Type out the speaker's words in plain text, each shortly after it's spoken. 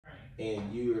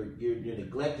and you're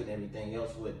neglecting everything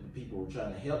else what the people are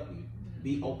trying to help you.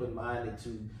 Be open-minded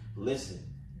to listen.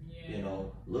 Yeah. You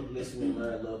know, look, listen, and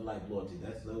learn, love, like, loyalty.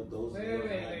 That's those.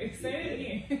 Wait.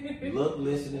 Say it again. Look,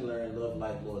 listen, and learn, love,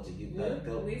 like, loyalty. You look,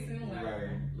 listen,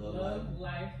 learn, love,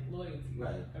 life, loyalty.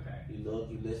 Right. Okay. You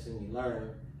look, you listen, you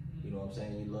learn. You know what I'm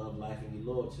saying? You love life and you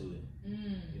loyal to it.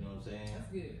 You know what I'm saying? That's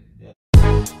good. Yeah.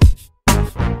 What's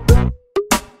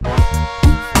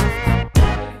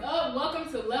up?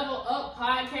 Welcome to Level Up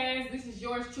Podcast. This is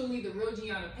yours truly, the real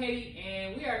Gianna Petty,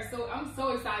 and I'm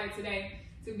so excited today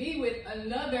to be with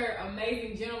another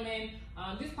amazing gentleman.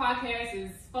 This podcast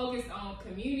is focused on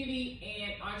community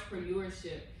and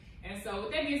entrepreneurship. And so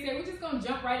with that being said, we're just going to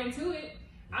jump right into it.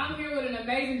 I'm here with an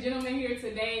amazing gentleman here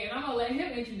today, and I'm going to let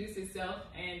him introduce himself,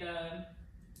 and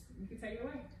you can take it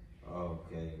away.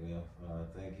 Okay, well,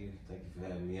 thank you. Thank you for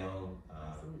having me on.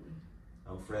 Absolutely.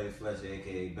 I'm Freddy, Fletcher,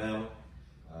 a.k.a. Bama.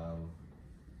 I'm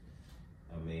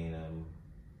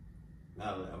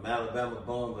Alabama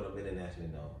born, but I'm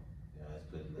internationally known.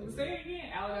 Say it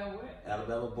again. Alabama what?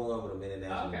 Alabama born, but I'm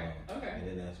internationally known. Okay.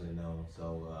 Internationally known. So,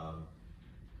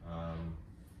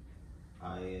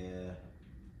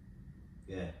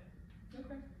 yeah.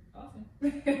 Okay. Awesome. I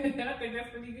think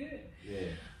that's pretty good.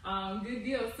 Yeah. Good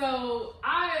deal. So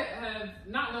I have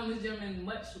not known this gentleman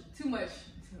too much.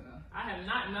 I have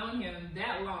not known him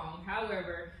that long.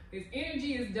 However, his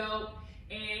energy is dope,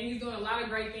 and he's doing a lot of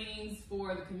great things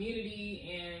for the community.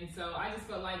 And so I just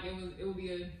felt like it would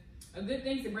be a good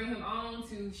thing to bring him on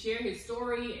to share his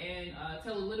story and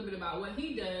tell a little bit about what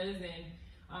he does. And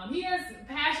he has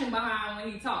passion behind when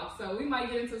he talks. So we might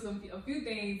get into a few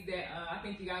things that I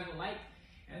think you guys will like.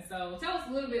 And so tell us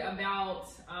a little bit about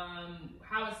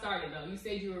how it started, though. You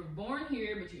said you were born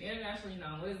here, but you're internationally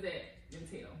known. What does that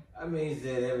entail? I mean,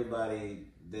 that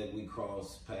everybody that we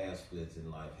cross paths with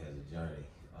in life has a journey,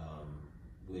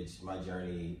 which my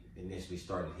journey initially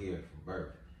started here from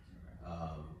birth.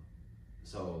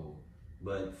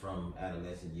 But from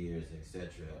adolescent years,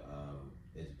 etc.,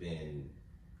 it's been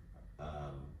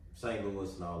St.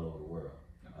 Louis and all over the world.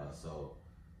 Okay.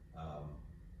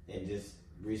 And just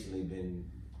recently been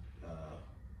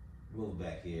moved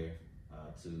back here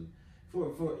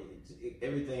for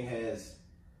everything has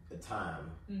a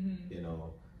time, you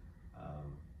know,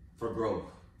 for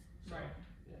growth. So, right.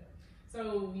 Yeah.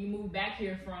 So you moved back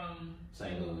here from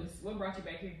St. Louis. What brought you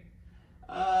back here?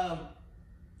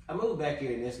 I moved back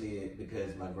here initially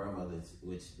because my grandmother,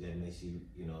 which that makes you,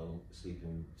 you know, sleep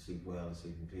well and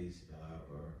sleep in peace,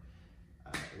 or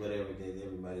whatever that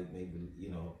everybody may be, you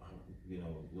know,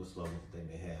 what slogans that they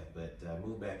may have. But I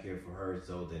moved back here for her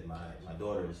so that my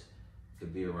daughters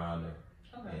could be around her.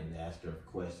 Okay. And ask her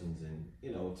questions and,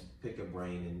 you know, to pick her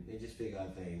brain and just figure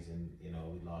out things. And, you know,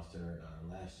 we lost her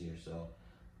last year. So,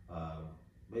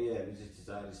 but yeah, we just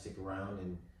decided to stick around,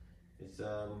 and it's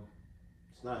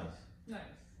nice.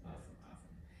 Nice. Awesome.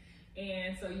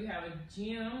 And so you have a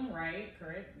gym, right?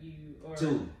 Correct?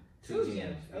 Two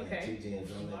gyms. Okay. Yeah, 2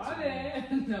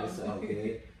 gyms. No. It's all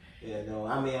good. Yeah, no,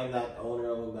 I mean, I'm not the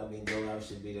owner of them. I mean, though I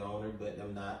should be the owner, but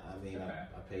I'm not. I mean, okay.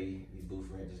 I pay you booth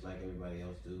rent just like everybody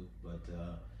else do. But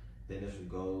the initial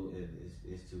goal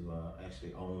is to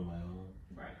actually own my own.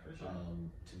 Right, for sure.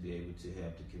 To be able to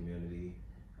help the community,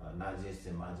 not just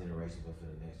in my generation, but for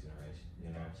the next generation. You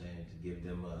know what I'm saying? To give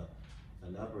them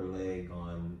an upper leg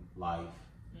on life,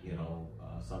 you know,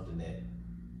 something that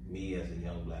me as a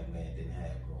young black man didn't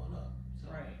have growing up. So.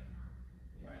 Right.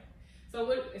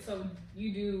 So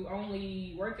you do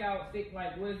only workout,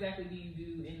 like what exactly do you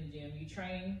do in the gym? You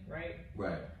train, right?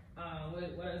 Right. What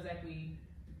exactly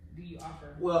do you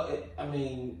offer? Well, I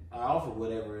offer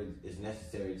whatever is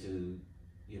necessary to,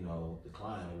 you know, the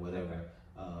client or whatever.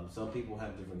 Okay. Some people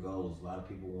have different goals. A lot of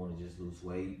people want to just lose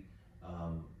weight,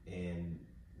 and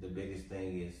the biggest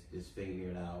thing is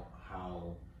figuring out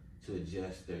how to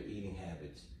adjust their eating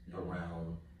habits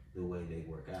around the way they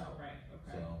work out. Right.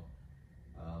 Okay. So,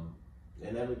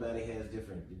 and everybody has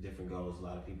different goals. A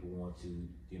lot of people want to,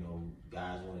 you know,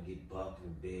 guys want to get buffed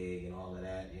and big and all of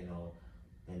that, you know.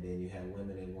 And then you have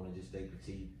women that want to just stay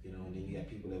petite, you know. And then you have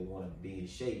people that want to be in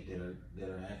shape that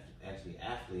are actually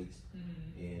athletes.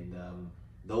 And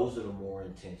those are the more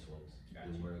intense ones.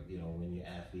 Gotcha. Where, you know, when you're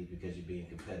athlete because you're being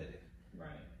competitive.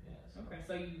 Right. Yeah, okay,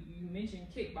 so you mentioned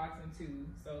kickboxing too.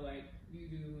 So like you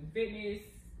do fitness,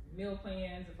 meal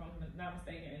plans, if I'm not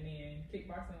mistaken, and then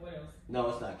kickboxing. What else? No,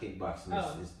 it's not kickboxing.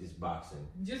 It's boxing.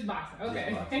 Just boxing. Okay.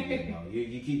 Just boxing, you know. You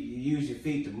use your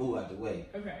feet to move out the way.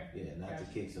 Okay. Yeah, not to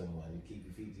kick someone. You keep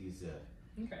your feet to yourself.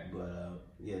 Okay. But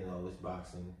it's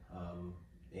boxing.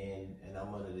 And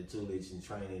I'm under the tutelage and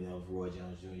training of Roy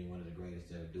Jones Jr., one of the greatest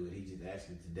to ever do it. He just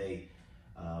actually today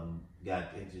got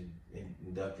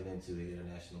inducted into the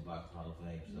International Boxing Hall of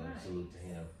Fame. So nice. Salute to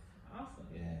him. Awesome.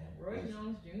 Yeah. Roy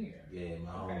Jones Jr. Yeah,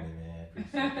 my homie, man.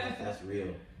 Appreciate that. That's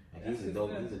real. Like, he's a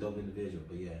dope individual,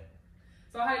 but yeah.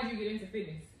 So how did you get into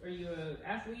fitness? Are you an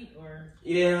athlete or?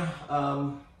 Yeah,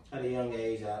 at a young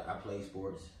age, I played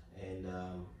sports and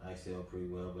I excelled pretty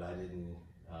well, but I didn't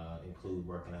include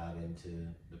working out into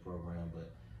the program.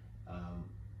 But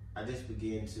I just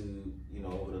began to,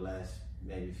 over the last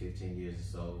maybe 15 years or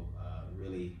so,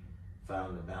 really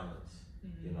found the balance.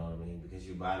 Mm-hmm. You know what I mean? Because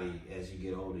your body, as you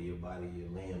get older, your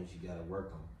limbs, you got to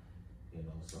work them.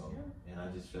 So, yeah. And I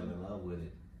just fell in love with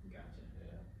it. Gotcha.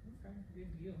 Yeah. Okay,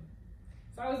 good deal.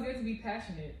 It's always good to be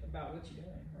passionate about what you're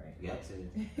doing, right? You got to.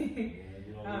 If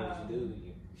you don't know what you do,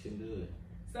 you shouldn't do it.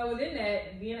 So within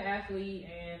that, being an athlete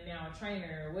and now a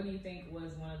trainer, what do you think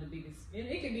was one of the biggest, and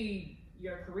it could be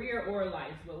your career or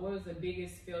life, but what was the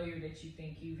biggest failure that you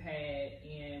think you've had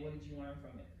and what did you learn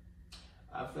from it?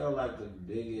 I felt like the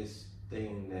biggest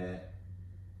thing that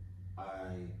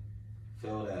I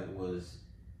felt at was,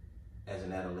 as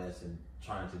an adolescent,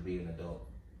 trying to be an adult,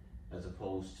 as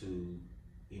opposed to,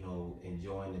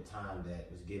 enjoying the time that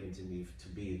was given to me to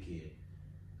be a kid.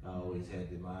 I always had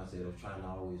the mindset of trying to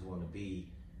always want to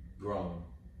be grown.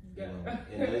 And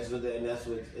that's what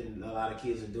and a lot of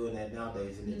kids are doing that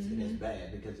nowadays, and it's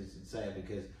bad because it's sad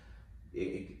because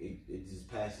it just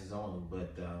passes on.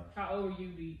 But how old were you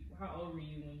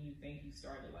when you think you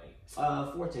started, like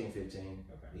 14, 15?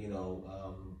 Okay.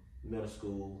 Middle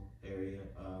school area,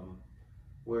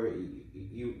 where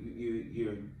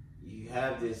you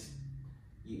have this.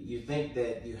 You think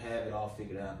that you have it all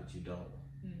figured out, but you don't.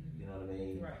 Mm-hmm. You know what I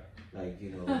mean? Right.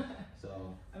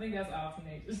 So. I think that's all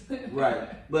teenagers. Right,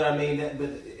 but I mean, but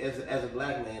as a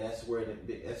black man, that's where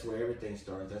everything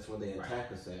starts. That's where they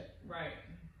attack us at. Right.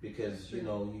 Because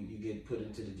you get put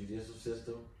into the judicial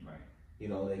system. Right.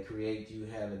 They create you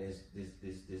having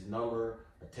this number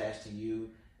attached to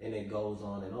you, and it goes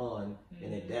on, mm-hmm.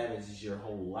 and it damages your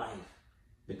whole life.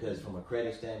 Because from a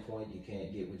credit standpoint, you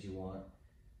can't get what you want.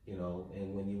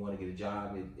 And when you want to get a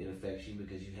job, it affects you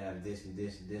because you have this and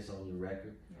this and this on your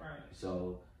record. Right.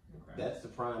 So that's the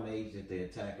prime age that they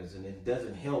attack us, and it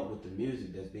doesn't help with the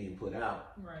music that's being put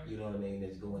out. Right. You know what I mean?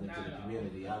 That's going into the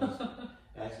community. I was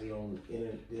actually on the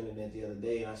internet the other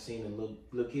day, and I seen a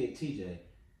little kid, TJ.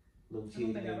 Little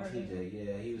kid named TJ.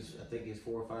 Yeah, he was. I think he's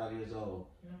 4 or 5 years old.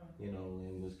 Yeah.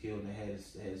 And was killed. And they had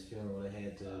his funeral. They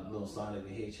had little Sonic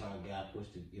the Hedgehog guy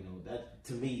pushed it. That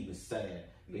to me was sad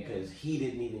because he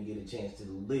didn't even get a chance to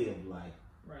live life.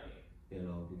 Right.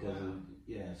 Because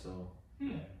So.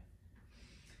 Yeah.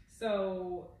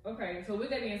 So okay. So with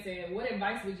that being said, what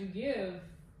advice would you give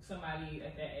somebody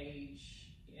at that age?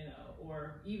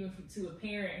 Or even to a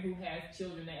parent who has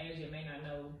children that age and may not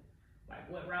know like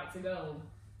what route to go.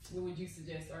 What would you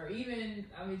suggest? Or even,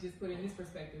 just put it in this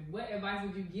perspective, what advice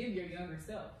would you give your younger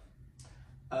self?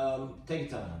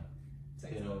 Take your time.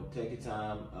 Take your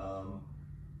time,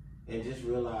 and just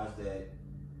realize that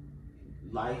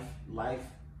life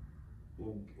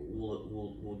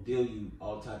will deal you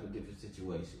all type of different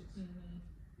situations,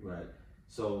 mm-hmm. Right?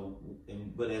 So,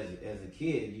 but as a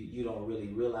kid, you don't really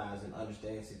realize and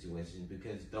understand situations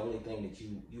because the only thing that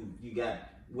you got.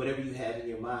 Whatever you have in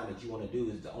your mind that you want to do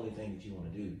is the only thing that you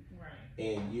want to do. Right.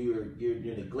 And you're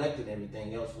neglecting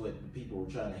everything else what the people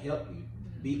are trying to help you.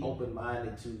 Mm-hmm. Be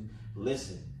open-minded to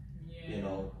listen. Yeah.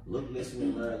 Look, listen,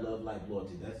 and learn, love, life,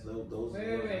 loyalty. That's those.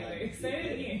 Wait.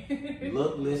 Say it again.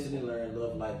 Look, listen, and learn,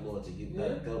 love, life, loyalty.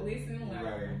 Look, listen,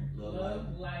 learn,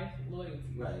 love, life,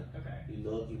 loyalty. Right. Okay. You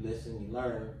look, you listen, you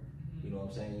learn. Mm-hmm. You know what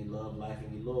I'm saying? You love life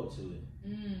and you loyal to it.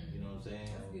 Mm. You know what I'm saying?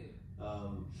 That's good.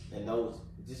 And those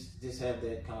just have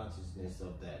that consciousness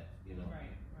of that, Right.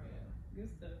 Yeah.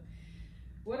 Good stuff.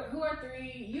 Who are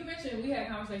three? You mentioned, we had a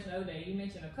conversation the other day. You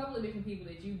mentioned a couple of different people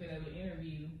that you've been able to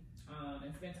interview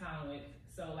and spend time with.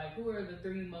 So, like, who are the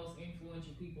three most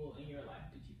influential people in your life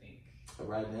that you think?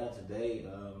 Right now, today,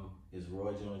 is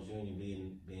Roy Jones Jr.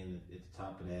 being at the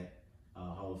top of that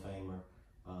Hall of Famer.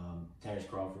 Terrence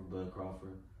Crawford, Bud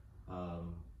Crawford.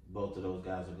 Both of those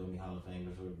guys are going to be Hall of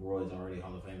Famers. Roy's already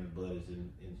Hall of Famer. Bud is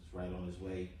right on his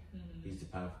way. Mm-hmm. He's the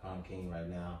pound for pound king right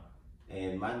now.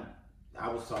 And I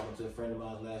was talking to a friend of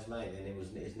mine last night, and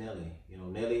it's Nelly.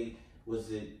 Nelly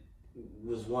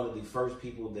was one of the first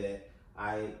people that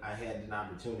I had an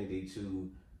opportunity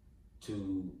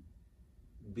to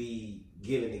be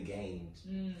given the games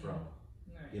from.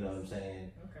 Nice. You know what I'm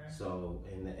saying? Okay. So,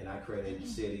 and I credit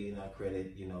City, and I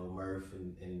credit, Murph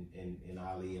and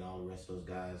Ali and all the rest of those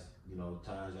guys,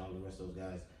 Taj, all the rest of those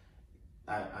guys.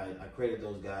 I credit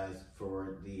those guys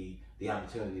for the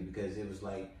opportunity because it was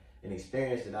like an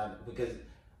experience because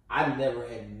I never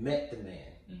had met the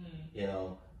man, you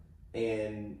know,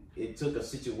 and it took a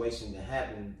situation to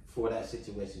happen for that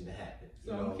situation to happen.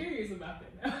 So I'm curious about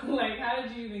that now. Like, how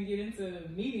did you even get into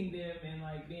meeting them and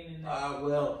like being in that?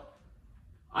 Well,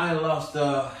 I lost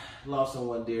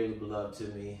someone dearly beloved to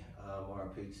me.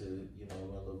 RP to, you know,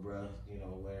 my little brother, you know,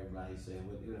 where everybody said,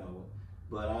 you know,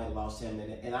 but I lost him,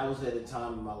 and I was at a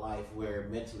time in my life where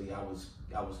mentally I was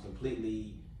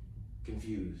completely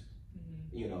confused,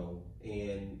 you know,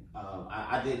 and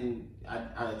I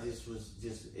just was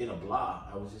just in a blah.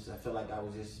 I felt like I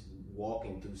was just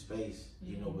walking through space,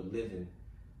 you know, but living,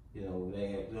 you know,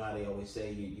 you know how they always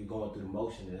say you're going through the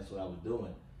motion, and that's what I was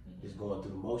doing, just going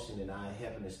through the motion. And I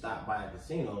happened to stop by a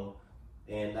casino,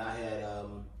 and I had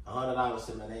 $100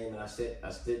 in my name, and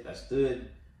I stood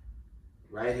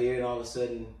right here, and all of a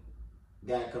sudden,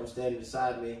 guy comes standing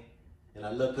beside me, and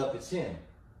I look up, it's him.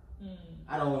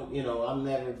 I don't, you know, I've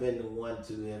never been the one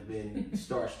to have been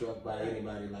starstruck by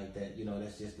anybody like that. You know,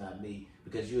 that's just not me,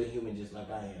 because you're a human just like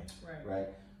I am, right?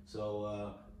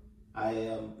 So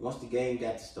once the game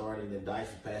got started, the dice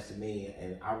was passed to me,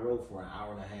 and I rode for an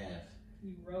hour and a half.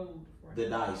 You rode for the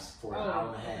dice for an hour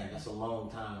and a half. That's a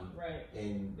long time, right?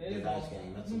 In the dice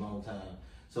game, that's a long time.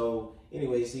 So,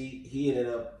 anyways, he ended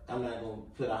up. I'm not gonna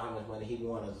put out how much money he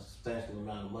won, a substantial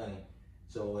amount of money.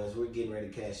 So as we're getting ready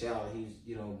to cash out, he's,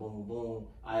 you know, boom, boom, boom.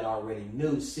 I had already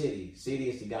knew City. City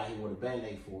is the guy he wore the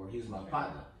Band-Aid for. He was my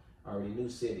partner. I already knew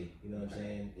City. You know what I'm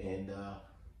saying?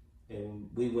 And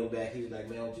we went back. He was like,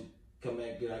 man, why don't you come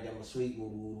back? I got my suite. Woo,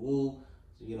 woo, woo.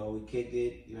 So, you know, we kicked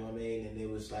it. You know what I mean? And it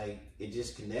was like, it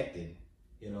just connected.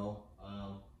 You know,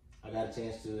 I got a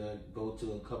chance to go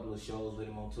to a couple of shows with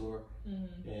him on tour,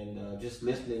 and just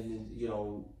listening. You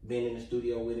know, being in the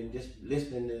studio with him, just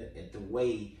listening at the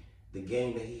way the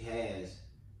game that he has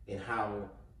and how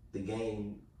the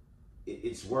game,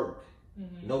 it's work.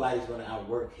 Nobody's gonna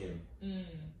outwork him.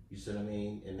 You see what I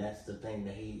mean? And that's the thing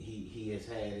that he has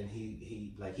had, and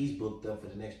he's booked up for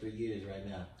the next 3 years right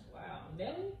now. Wow,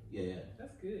 Nelly? Yeah.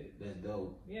 That's good. That's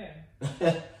dope. Yeah.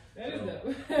 That is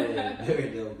dope. Yeah, very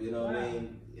dope. You know what I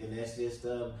mean? And that's just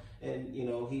and you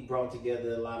know, he brought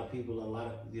together a lot of people, a lot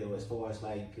of, you know, as far as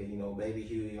like, you know, Baby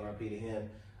Huey, RP to him.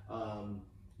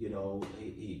 You know,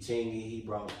 Chingy, he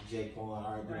brought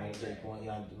Jaquan,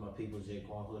 Jaquan, my people,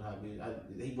 Jaquan, Hood Hobby.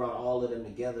 He brought all of them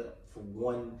together for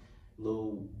one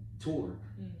little tour,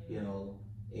 you know,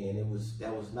 and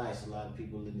that was nice. A lot of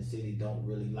people in the city don't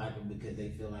really like him because they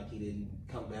feel like he didn't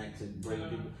come back to bring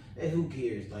people. And who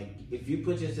cares? Like, if you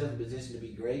put yourself in a position to be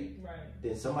great,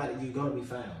 then you're gonna be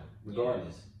found,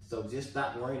 regardless. Yeah. So just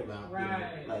stop worrying about, you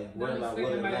know, like worrying about what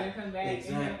to come back.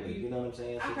 Exactly. You know what I'm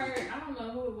saying? I heard, I don't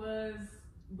know who it was,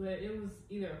 but it was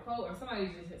either a quote or somebody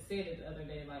just had said it the other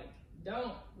day, like,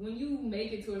 when you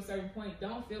make it to a certain point,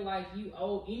 don't feel like you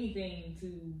owe anything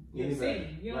to your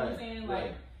city. You know what I'm saying?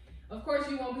 Like, of course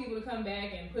you want people to come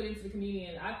back and put into the community,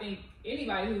 and I think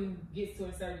anybody who gets to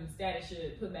a certain status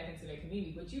should put back into their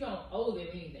community, but you don't owe them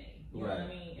anything. You know what I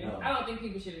mean? And I don't think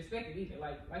people should expect it either.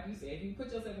 Like you said, if you put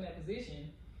yourself in that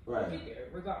position, you get there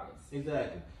regardless.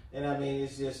 Exactly. And I mean,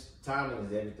 it's just, timing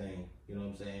is everything. You know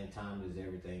what I'm saying? Time is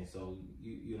everything. So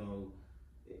you know,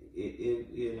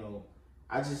 you know,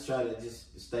 I just try to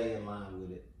just stay in line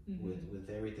with it, with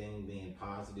everything being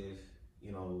positive.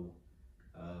 You know,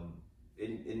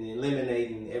 and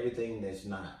eliminating everything that's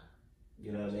not.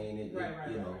 You know what I mean?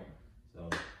 You know, so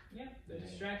yeah, the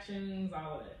distractions,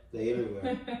 all of that. They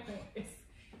everywhere.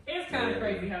 it's kind of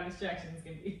crazy how distractions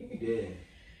can be. Yeah.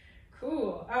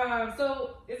 Cool.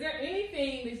 So is there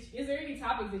any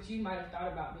topics that you might have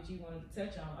thought about that you wanted to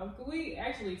touch on? We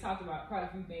actually talked about quite a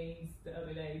few things the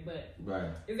other day, but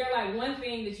is there like one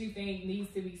thing that you think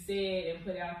needs to be said and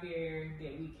put out there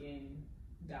that we can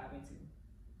dive into?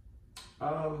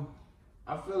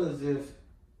 I feel as if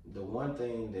the one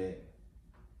thing that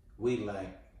we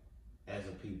lack as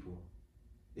a people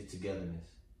is togetherness.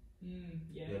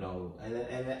 Yeah. You know,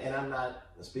 and I'm not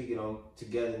speaking on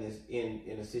togetherness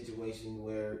in a situation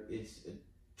where it's a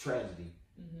tragedy.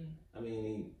 I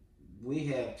mean, we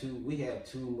have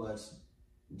too much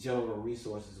general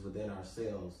resources within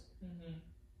ourselves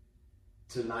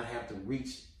to not have to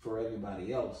reach for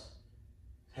everybody else's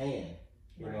hand.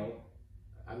 You know,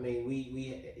 I mean,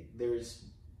 there's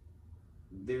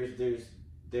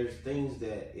things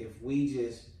that if we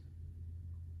just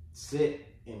sit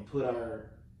and put our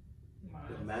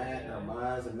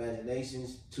minds,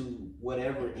 imaginations to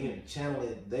whatever, channel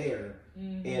it there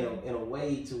in a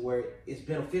way to where it's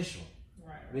beneficial.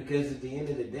 Because at the end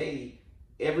of the day,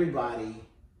 everybody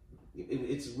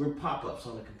we're pop-ups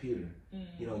on the computer.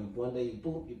 You know, one day you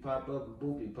boop, you pop up, and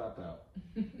boop, you pop out,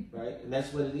 right? And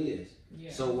that's what it is.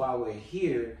 Yeah. So while we're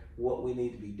here, what we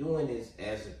need to be doing is,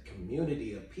 as a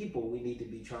community of people, we need to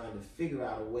be trying to figure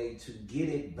out a way to get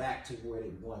it back to where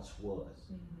it once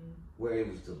was, where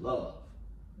it was the love.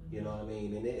 You know what I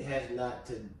mean? And it has not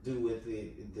to do with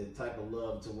the type of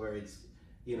love to where it's,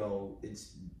 you know,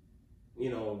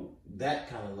 that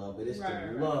kind of love, but it's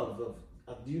the love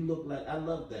of you look like I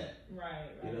love that. Right.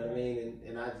 You know what I mean?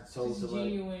 And I told just somebody,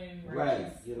 genuine,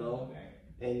 right? You know,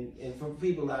 and for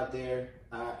people out there,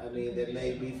 I mean, that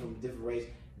may be from different race.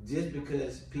 Just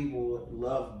because people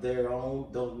love their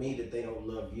own, don't mean that they don't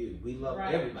love you. We love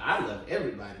everybody. I love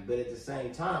everybody, but at the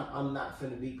same time, I'm not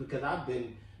finna be, because I've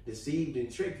been deceived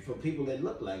and tricked for people that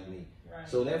look like me. Right.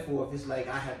 So therefore, if it's like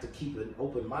I have to keep an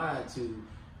open mind to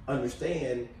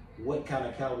understand what kind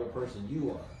of caliber person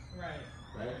you are. Right.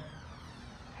 Right.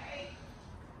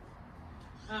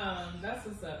 That's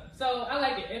what's up. So I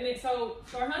like it. And then, so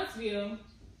for Huntsville,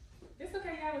 it's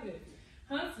okay, how is it?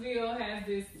 Huntsville has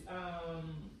this,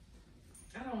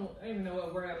 I don't even know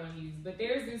what word I want to use, but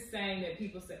there's this saying that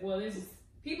people say, well,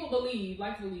 people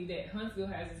like to believe that Huntsville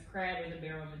has this crab in the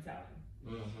barrel mentality.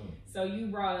 So you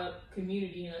brought up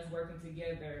community and us working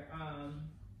together.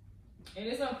 And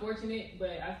it's unfortunate,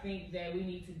 but I think that we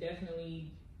need to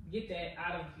definitely get that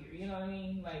out of here. You know what I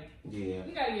mean? Like,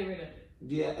 we got to get rid of it.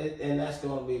 Yeah, and that's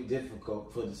going to be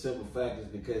difficult for the simple fact is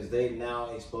because they've now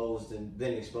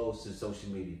been exposed to social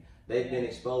media. They've been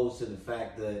exposed to the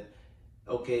fact that,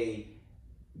 okay,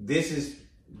 this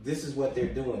is what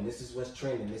they're doing. This is what's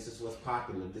trending. This is what's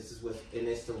popular. And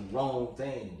it's the wrong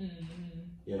thing.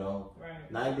 You know,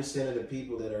 90% of the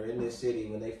people that are in this city,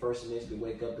 when they first initially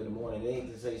wake up in the morning, they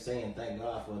ain't saying thank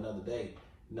God for another day.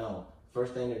 No.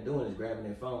 First thing they're doing is grabbing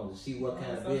their phones to see what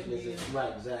kind of business is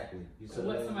right. Exactly.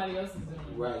 What somebody else is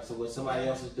doing. Right. So what somebody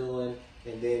else is doing,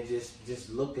 and then just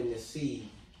looking to see,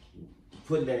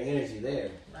 putting their energy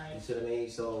there. Right. You see what I mean?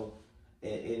 So,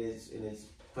 and it's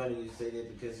funny you say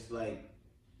that because it's like,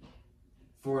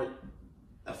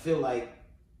 I feel like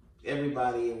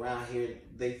everybody around here,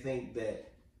 they think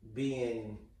that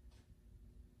being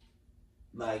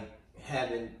like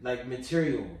having like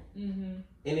material.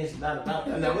 And it's not about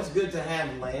that. Now, it's good to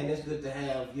have land. It's good to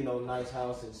have, you know, nice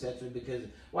house, etc. Because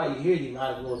while you're here, you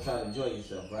might as well try to enjoy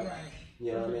yourself, right?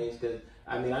 You know what I mean? Because,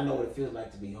 I mean, I know what it feels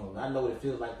like to be home. I know what it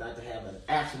feels like not to have an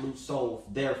absolute soul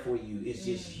there for you. It's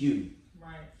just you.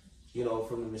 Right. You know,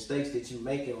 from the mistakes that you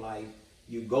make in life,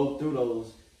 you go through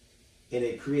those, and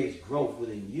it creates growth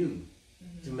within you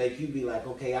to make you be like,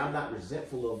 okay, I'm not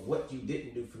resentful of what you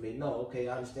didn't do for me. No, okay,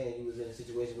 I understand you was in a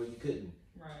situation where you couldn't.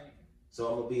 Right. So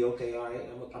I'm going to be okay, all right,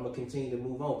 I'm going to continue to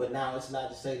move on. But now it's not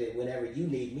to say that whenever you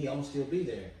need me, I'm going to still be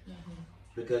there.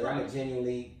 Because I'm a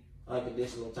genuinely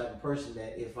unconditional type of person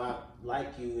that if I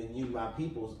like you and you my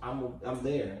peoples, I'm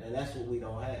there. And that's what we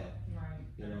don't have. Right.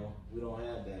 You know, we don't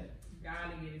have that.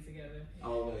 Gotta get it together.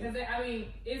 Always. Because, I mean,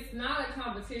 it's not a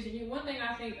competition. One thing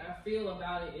I feel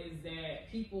about it is that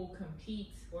people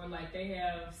compete or like they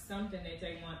have something that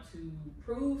they want to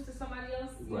prove to somebody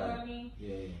else. You know what I mean?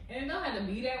 Yeah. And it don't have to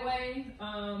be that way.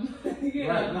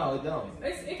 Right, no, it don't.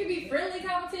 It can be friendly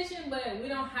competition, but we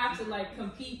don't have to like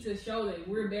compete to show that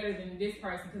we're better than this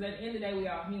person. Because at the end of the day, we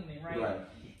all human, right? Right.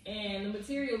 And the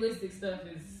materialistic stuff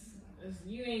is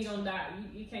you ain't gonna die.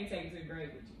 You can't take it to the grave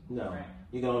with you. No. Right?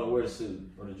 You're gonna wear the suit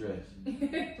or the dress. Right.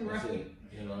 That's it.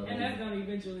 You know what I mean? And that's gonna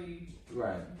eventually go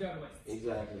to waste.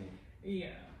 Exactly. Yeah.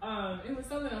 It was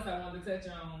something else I wanted to touch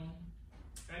on.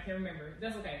 I can't remember.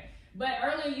 That's okay. But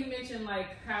earlier you mentioned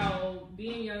like how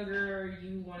being younger,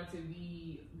 you wanted to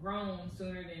be grown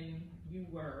sooner than you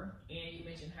were, and you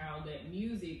mentioned how that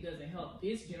music doesn't help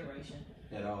this generation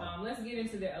at all. Let's get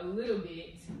into that a little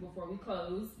bit before we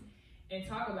close and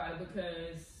talk about it,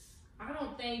 because I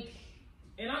don't think,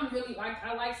 and I'm really like,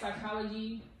 I like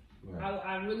psychology. Right.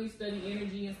 I really study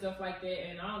energy and stuff like that,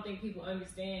 and I don't think people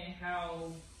understand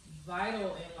how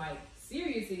vital and like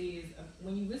serious it is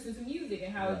when you listen to music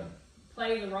and how it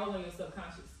plays a role in your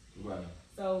subconscious. Right.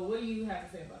 So what do you have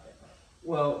to say about that part?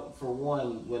 Well, for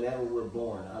one, whenever we're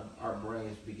born, our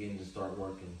brains begin to start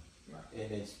working,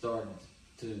 and it starts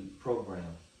to program.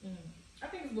 I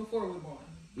think it's before we're born.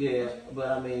 Yeah, but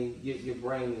I mean, your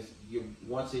brain is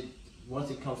once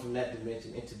it comes from that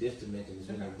dimension into this dimension is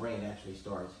when your brain actually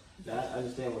starts. Now, I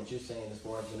understand what you're saying as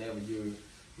far as whenever you're,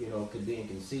 could being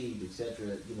conceived,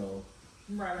 etc. You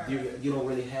don't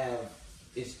really have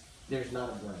there's not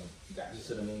a brain. Gotcha. You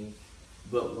see what I mean?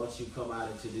 But once you come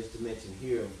out into this dimension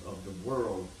here of the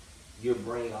world, your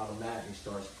brain automatically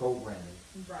starts programming.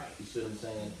 Right. You see what I'm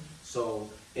saying? So,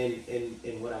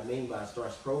 and what I mean by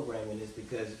starts programming is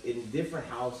because in different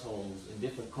households, in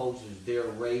different cultures, they're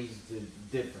raised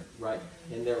different, right?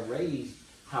 And they're raised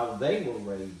how they were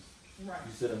raised. Right.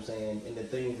 You see what I'm saying? And the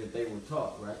things that they were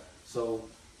taught, right? So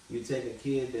you take a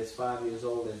kid that's 5 years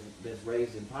old that's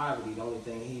raised in poverty, the only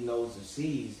thing he knows or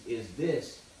sees is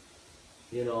this,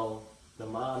 you know, the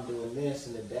mom doing this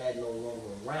and the dad no longer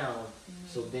around.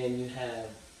 So then you have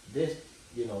this,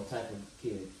 you know, type of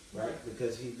kid, right?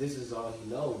 Because this is all he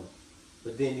knows.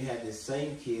 But then you have this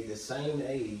same kid, the same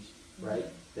age, right?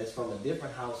 That's from a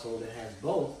different household that has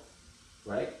both,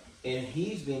 right? And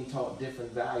he's being taught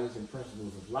different values and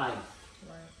principles of life,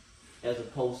 as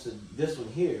opposed to this one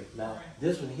here. Now,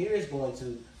 this one here is going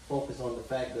to focus on the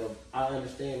fact of, I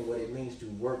understand what it means to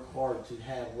work hard to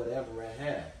have whatever I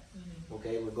have,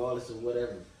 okay, regardless of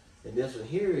whatever. And this one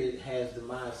here, it has the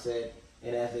mindset,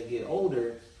 and as they get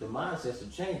older, the mindsets will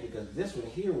change, because this one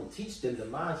here will teach them the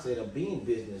mindset of being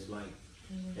business-like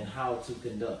and how to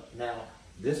conduct. Now,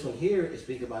 this one here is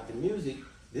speaking about the music.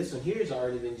 This one here has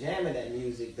already been jamming that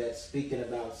music that's speaking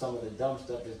about some of the dumb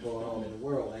stuff that's going on in the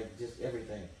world, like just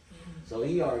everything. So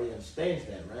he already understands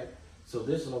that, right? So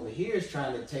this one over here is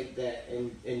trying to take that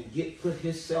and put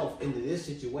himself into this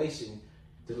situation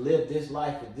to live this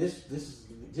life. But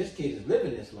this kid is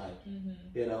living this life,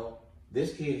 you know.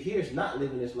 This kid here is not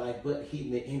living this life, but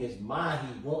in his mind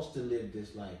he wants to live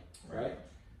this life, right?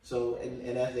 So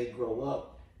and as they grow up,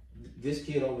 this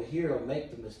kid over here will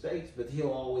make the mistakes, but he'll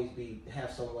always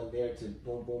have someone there to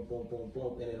boom, boom, boom, boom,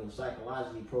 boom, and it'll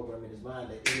psychologically program in his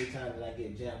mind that anytime that I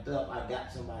get jammed up, I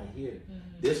got somebody here.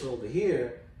 This over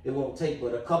here, it won't take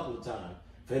but a couple of times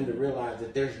for him to realize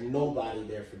that there's nobody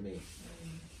there for me,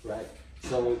 right?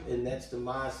 So, and that's the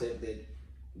mindset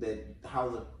that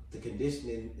how the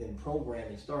conditioning and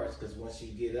programming starts, because once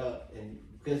you get up, and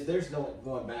because there's no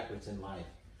going backwards in life.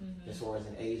 As far as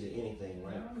an age or anything,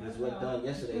 right? Because what's done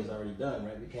yesterday is already done,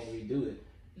 right? We can't redo it.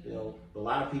 You know, a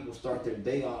lot of people start their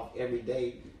day off every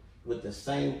day with the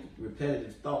same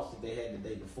repetitive thoughts that they had the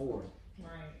day before.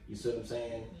 Right. You see what I'm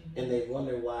saying? And they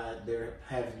wonder why they're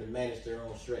having to manage their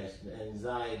own stress,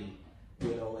 anxiety,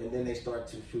 you know, and then they start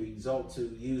to result to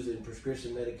using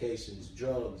prescription medications,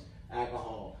 drugs,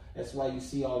 alcohol. That's why you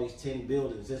see all these tin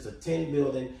buildings. There's a tin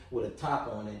building with a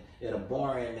top on it and a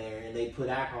bar in there, and they put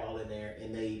alcohol in there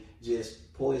and they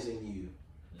just poison you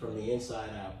from the inside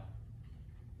out.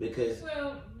 Because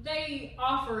they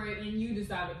offer it and you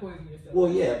decide to poison yourself. Well,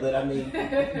 yeah, but I mean,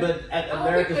 but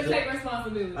take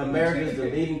responsibility. America's the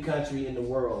leading country in the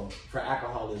world for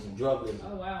alcoholism, drugism.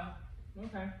 Oh wow.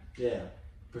 Okay. Yeah,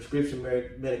 prescription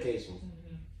medications.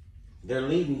 They're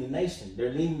leading the nation.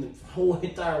 They're leading the whole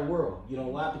entire world. You know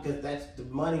why? Because that's the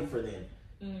money for them.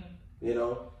 You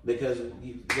know, because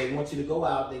they want you to go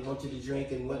out, they want you to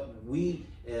drink, and what we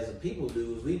as a people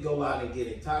do is we go out and get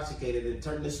intoxicated and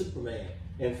turn to Superman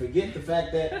and forget the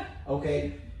fact that,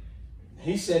 okay,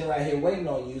 he's sitting right here waiting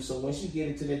on you, so once you get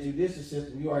into the judicial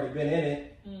system, you already been in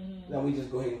it, now we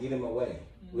just go ahead and get him away.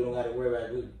 We don't got to worry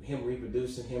about him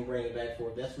reproducing, him bringing it back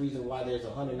forth. That's the reason why there's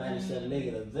 197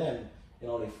 million of them and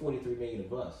only 43 million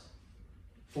of us.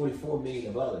 44 million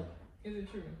of others. Is it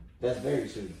true? That's very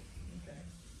true. Okay.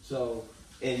 So,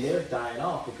 and they're dying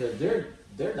off because they're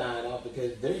dying off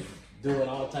because they're doing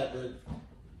all type of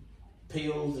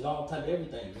pills and all type of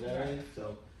everything. You know what I mean?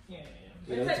 So,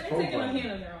 they're taking a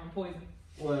hint of their own poison.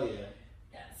 Well, yeah.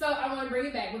 So I want to bring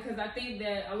it back because I think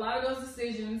that a lot of those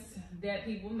decisions that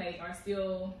people make are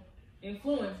still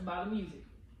influenced by the music.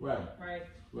 Right.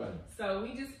 So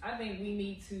I think we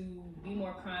need to be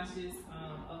more conscious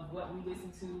of what we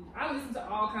listen to. I listen to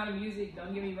all kind of music,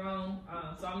 don't get me wrong.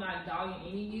 So I'm not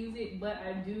dogging any music, but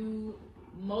I do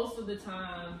most of the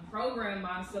time program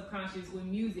my subconscious with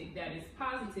music that is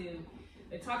positive.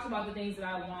 It talks about the things that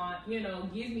I want, you know,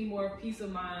 gives me more peace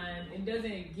of mind. It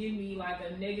doesn't give me like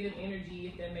a negative energy,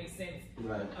 if that makes sense.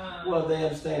 Right. Well, they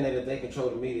understand that if they control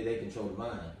the media, they control the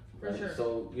mind. For sure.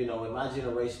 So, you know, in my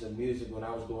generation of music, when I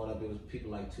was growing up, it was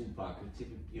people like Tupac,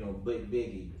 you know,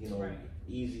 Biggie, you know,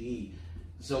 Eazy-E.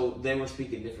 So they were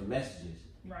speaking different messages.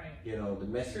 Right. You know, the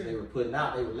message they were putting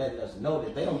out, they were letting us know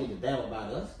that they don't give a damn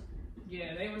about us.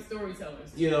 Yeah, they were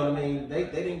storytellers. You know what I mean? They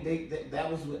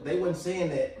wasn't saying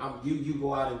that you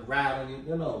go out and ride on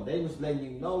you. No, they was letting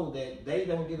you know that they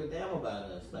don't give a damn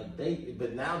about us.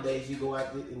 But nowadays you go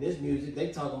out in this music,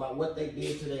 they talking about what they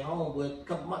did to their home a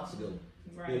couple months ago.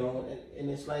 Right. You know, and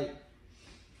it's like,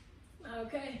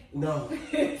 okay. No,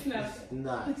 it's not. It's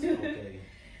not okay.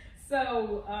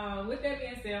 So, with that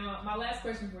being said, my last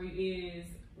question for you is: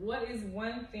 what is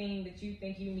one thing that you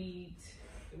think you need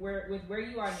where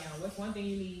you are now, what's one thing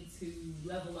you need to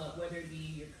level up, whether it be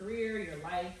your career, your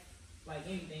life, like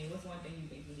anything? What's one thing you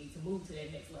think you need to move to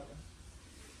that next level?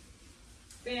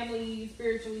 Family,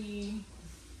 spiritually.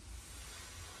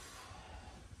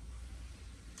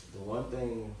 The one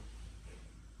thing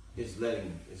is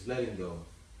letting go.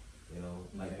 You know,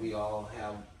 like we all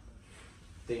have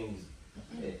things,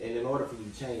 and in order for you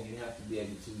to change, you have to be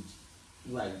able to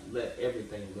like let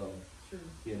everything go. True.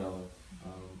 You know,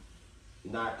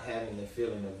 not having the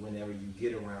feeling of whenever you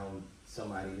get around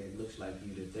somebody that looks like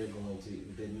you, that they're going to,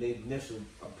 the initial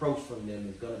approach from them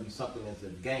is going to be something that's a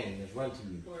game that's run to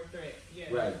you. Or a threat,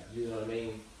 yeah. Right, you know what I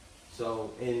mean?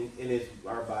 So, and it's,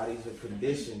 our bodies are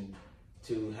conditioned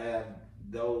to have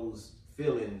those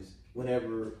feelings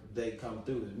whenever they come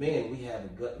through. As men, we have a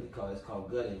gut, it's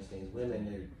called gut instincts.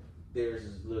 Women, theirs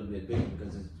is a little bit bigger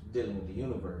because it's dealing with the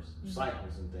universe,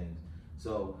 cycles and things.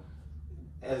 So,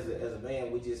 as a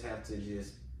man, we just have to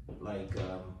just like,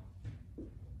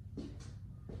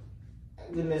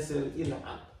 you know,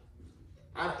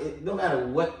 no matter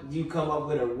what you come up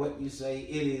with or what you say,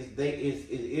 it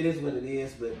is what it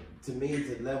is. But to me,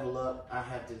 to level up, I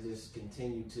have to just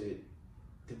continue to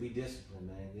be disciplined,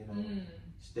 man. You know,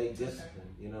 stay disciplined.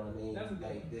 Okay. You know what I mean?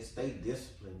 Like, just stay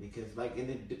disciplined because, like,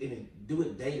 and do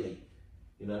it daily.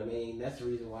 You know what I mean? That's the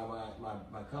reason why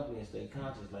my company is Stay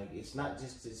Conscious. Like, it's not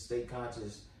just to stay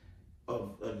conscious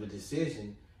of the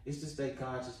decision. It's to stay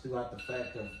conscious throughout the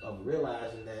fact of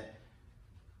realizing that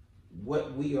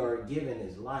what we are given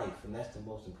is life, and that's the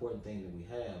most important thing that we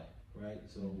have, right?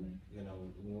 So, you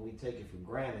know, when we take it for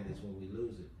granted is when we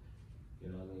lose it.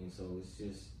 You know what I mean? So it's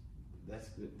just,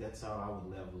 that's how I would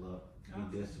level up.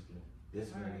 Be disciplined.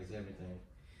 Discipline is everything.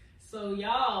 So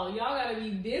y'all gotta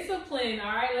be disciplined,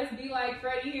 all right? Let's be like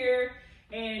Freddy here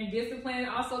and discipline.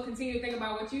 Also continue to think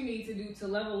about what you need to do to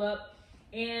level up.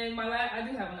 And I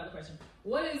do have another question.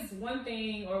 What is one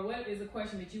thing, or what is a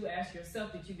question that you ask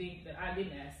yourself that you think that I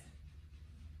didn't ask?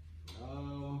 I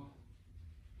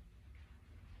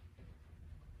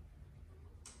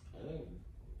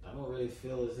don't really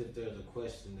feel as if there's a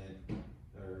question that,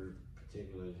 or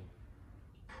particular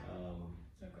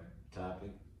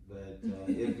topic, but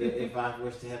if I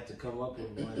was to have to come up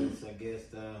with one, it's, I guess,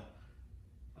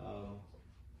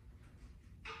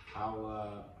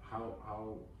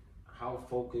 how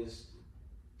focused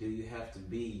do you have to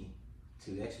be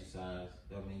to exercise?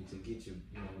 I mean, to get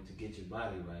your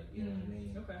body right. You know what I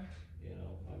mean? Okay. You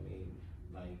know, I mean,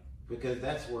 like, because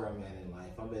that's where I'm at in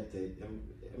life. I'm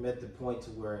at the point to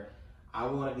where I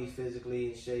want to be physically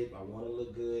in shape. I want to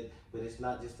look good, but it's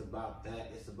not just about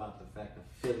that. It's about the fact of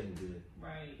feeling good.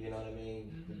 Right. You know what I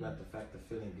mean? It's about the fact of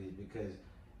feeling good because,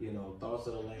 you know, thoughts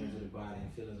are the language of the body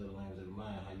and feelings are the language of the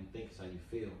mind. How you think is how you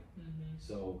feel.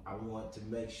 So I want to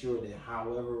make sure that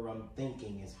however I'm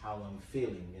thinking is how I'm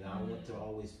feeling. And I want to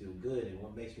always feel good. And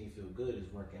what makes me feel good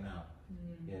is working out.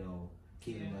 You know,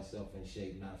 keeping myself in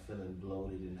shape, not feeling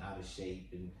bloated and out of shape,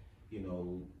 and you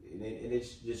know, and it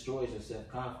destroys your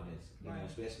self-confidence, you know,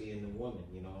 especially in the woman.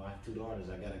 You know, I have 2 daughters.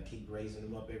 I gotta keep raising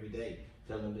them up every day,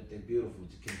 telling them that they're beautiful,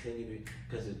 to continue to,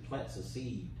 because it plants a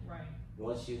seed. Right.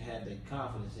 Once you have that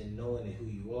confidence in knowing who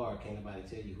you are, can't nobody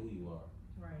tell you who you are.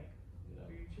 Right. You know?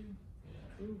 Very true. Yeah.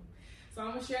 True. So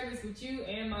I'm gonna share this with you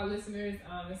and my listeners.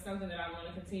 It's something that I want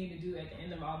to continue to do at the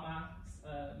end of all my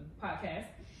podcasts.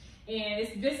 And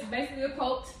it's just basically a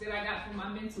quote that I got from my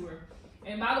mentor.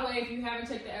 And by the way, if you haven't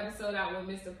checked the episode out with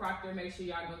Mr. Proctor, make sure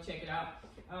y'all go check it out.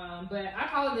 But I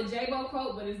call it the J-Bo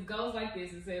quote, but it goes like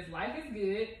this. It says, life is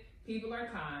good, people are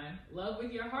kind, love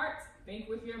with your heart, think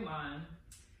with your mind.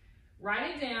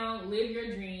 Write it down, live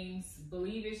your dreams,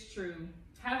 believe it's true.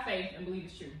 Have faith and believe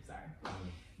it's true, sorry.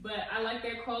 But I like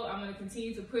that quote. I'm going to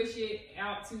continue to push it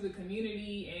out to the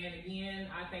community. And again,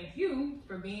 I thank you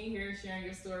for being here, sharing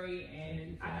your story.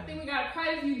 And I think we got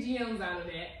quite a few gems out of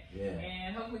that. Yeah.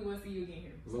 And hopefully we'll see you again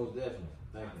here. Most definitely.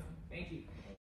 Thank you. Thank you.